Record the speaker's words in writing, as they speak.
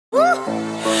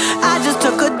I just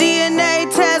took a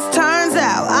DNA test, turns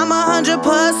out I'm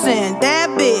 100% that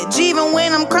bitch. Even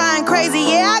when I'm crying crazy,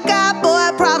 yeah, I got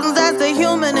boy problems, that's the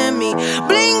human in me.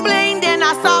 Bling bling, then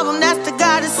I solve them, that's the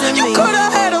goddess in me. You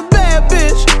could've had a bad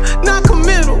bitch, not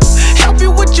committal. Help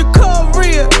you with your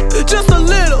career, just a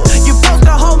little. You supposed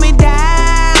to hold me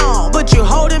down, but you're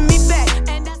holding me back.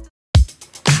 And that's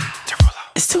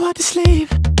it's too hard to sleep.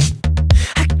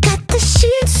 I got the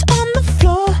sheets on the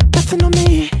floor, nothing on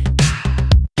me.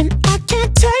 And I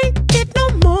can't take it no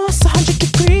more, it's 100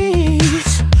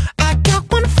 degrees. I got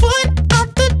one foot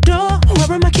out the door,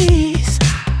 where are my keys?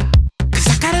 Cause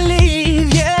I gotta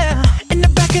leave, yeah, in the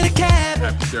back of the cab.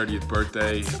 Happy 30th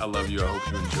birthday, I love you, I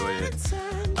hope you enjoy it.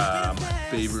 My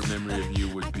favorite memory of you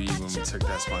would be when we took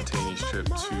that spontaneous trip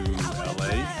to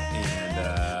LA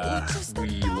and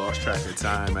we lost track of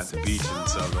time at the beach, and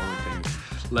so the only thing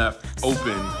left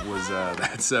open was that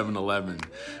 7-Eleven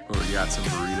where we got some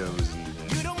burritos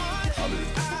and other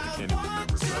things I can't even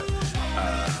remember,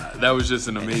 but that was just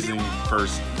an amazing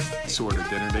first sort of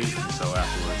dinner date, and so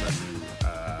afterwards I knew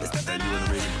that you were an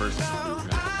amazing person and we were going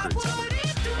to have a great time.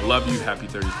 I love you, happy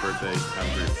 30th birthday, have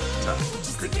a great time.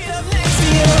 Great time.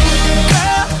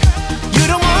 You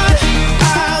the one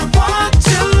I want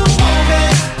to move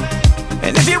it.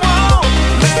 And if you want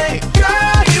me,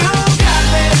 girl, you got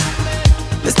me.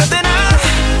 There's nothing I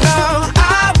know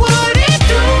I wouldn't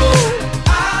do.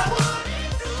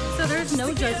 So there's no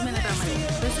judgment about my name.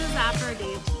 This is after a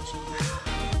day of teaching.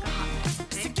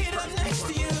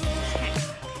 Okay.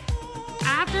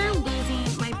 After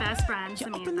losing my best friend,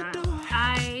 Samantha,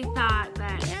 I thought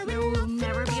that there will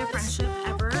never be a friendship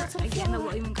ever again that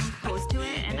will even come close to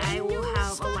it, and I will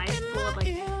have a life full of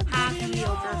like half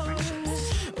mediocre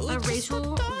friendships. But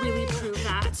Rachel really proved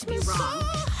that to be wrong.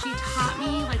 She taught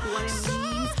me like what it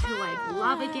means to like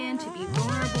love again, to be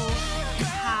vulnerable, and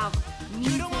have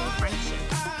meaningful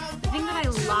friendships. The thing that I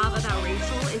love about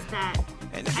Rachel is that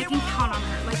I can count on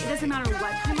her. Like it doesn't matter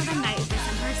what time of the night, if I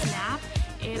send her a snap,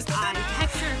 if I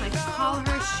text her, if I call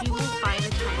her, she will find a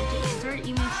time to answer,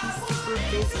 even if she's super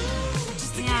busy.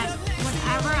 And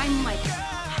whenever I'm like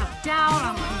have doubt,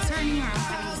 I'm uncertain, or I'm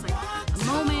having just like a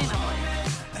moment, I'm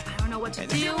like, I don't know what to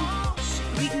do,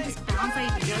 we can just bounce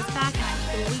ideas back, and I'm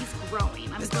always growing.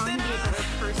 I'm growing to be a better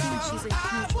person, and she's a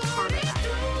huge part of that.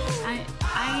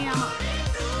 I am,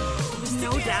 with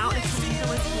no doubt, if Samantha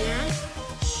was here,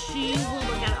 she will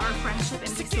look at our friendship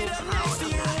and be so proud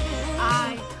of that.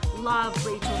 I love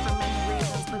Rachel for many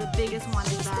reasons, but the biggest one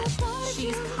is that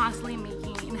she's constantly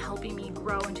making and helping me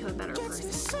grow into a better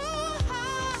person.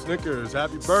 Snickers,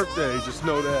 happy birthday. Just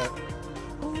know that.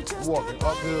 Walking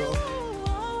uphill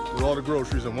with all the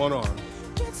groceries in one arm.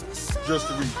 Just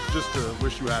to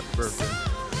wish you a happy birthday.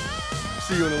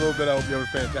 See you in a little bit. I hope you have a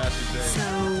fantastic day. So,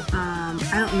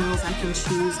 I don't know if I can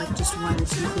choose like just one or two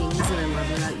things that I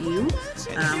love about you,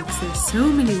 because there's so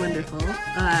many wonderful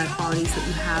qualities that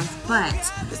you have, but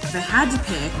if I had to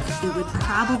pick, it would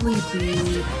probably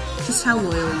be just how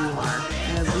loyal you are.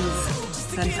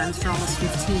 We've been friends for almost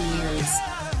 15 years.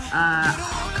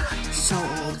 Oh God, you're so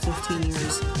old, 15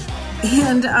 years.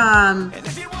 And,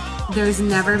 there's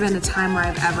never been a time where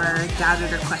I've ever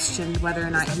doubted or questioned whether or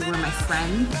not you were my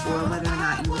friend or whether or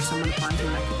not you were someone upon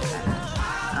whom I could depend.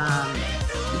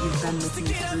 You've been with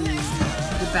me through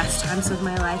the best times of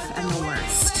my life and the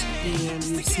worst. And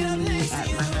you've seen me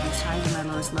at my highest highs and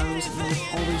my lowest lows, and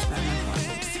you've always been there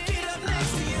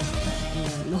for me.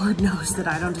 And Lord knows that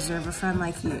I don't deserve a friend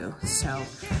like you. So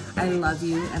I love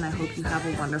you, and I hope you have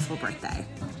a wonderful birthday.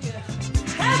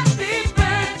 Happy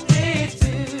birthday to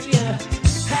you.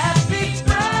 Happy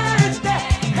birthday,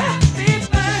 happy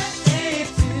birthday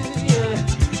to you.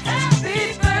 Happy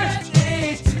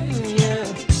birthday to you.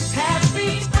 Happy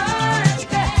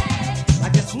birthday. I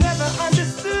just never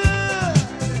understood.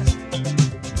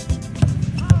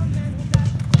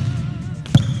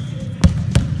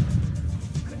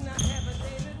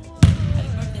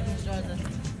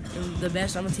 The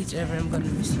best. I'm a teacher ever. I'm gonna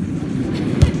miss you.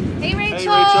 Hey Rachel! Hey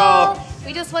Rachel!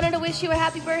 We just wanted to wish you a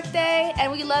happy birthday,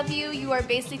 and we love you. You are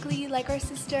basically like our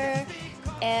sister,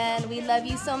 and we love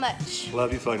you so much.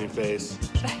 Love you, funny face.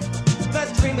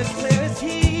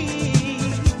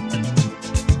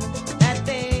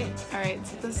 Alright,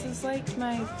 so this is like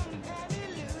my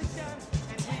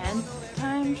 10th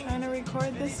time trying to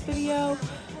record this video.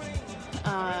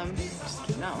 Just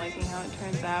keep not liking how it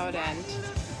turns out, and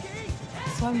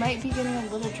so I might be getting a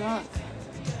little drunk,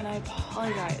 and I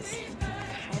apologize. You can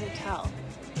kind of tell.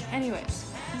 Anyways,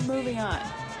 moving on.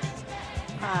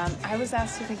 I was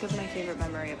asked to think of my favorite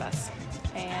memory of us,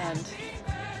 and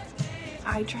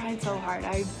I tried so hard.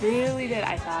 I really did.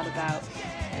 I thought about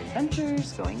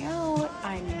adventures, going out.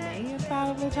 I may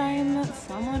of the time that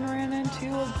someone ran into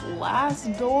a glass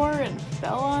door and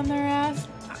fell on their ass.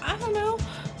 I don't know.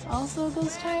 Also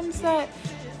those times that,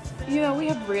 you know, we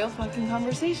have real fucking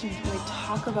conversations. We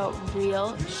talk about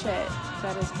real shit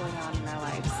that is going on in our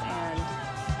lives. And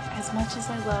as much as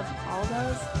I love all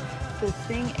those, the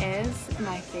thing is,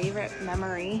 my favorite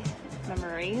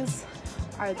memories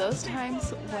are those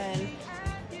times when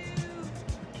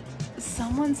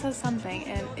someone says something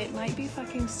and it might be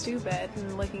fucking stupid,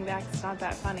 and looking back it's not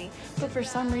that funny, but for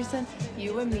some reason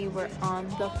you and me were on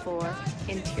the floor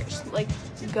in tears, like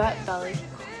gut belly,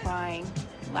 crying,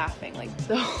 laughing, like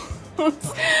those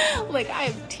like I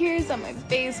have tears on my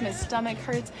face, my stomach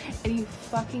hurts, and you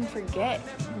fucking forget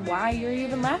why you're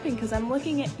even laughing, because I'm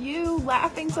looking at you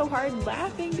laughing so hard,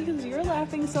 laughing because you're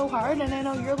laughing so hard, and I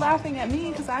know you're laughing at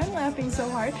me because I'm laughing so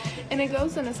hard, and it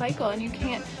goes in a cycle, and you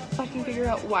can't fucking figure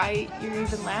out why you're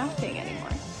even laughing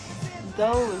anymore.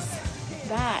 Those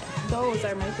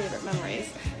are my favorite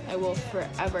memories I will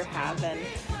forever have, and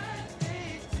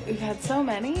we've had so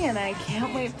many, and I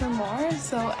can't wait for more.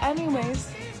 So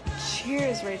anyways,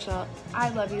 cheers, Rachel. I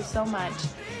love you so much.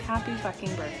 Happy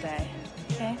fucking birthday.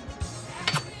 Okay?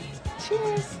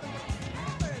 Cheers.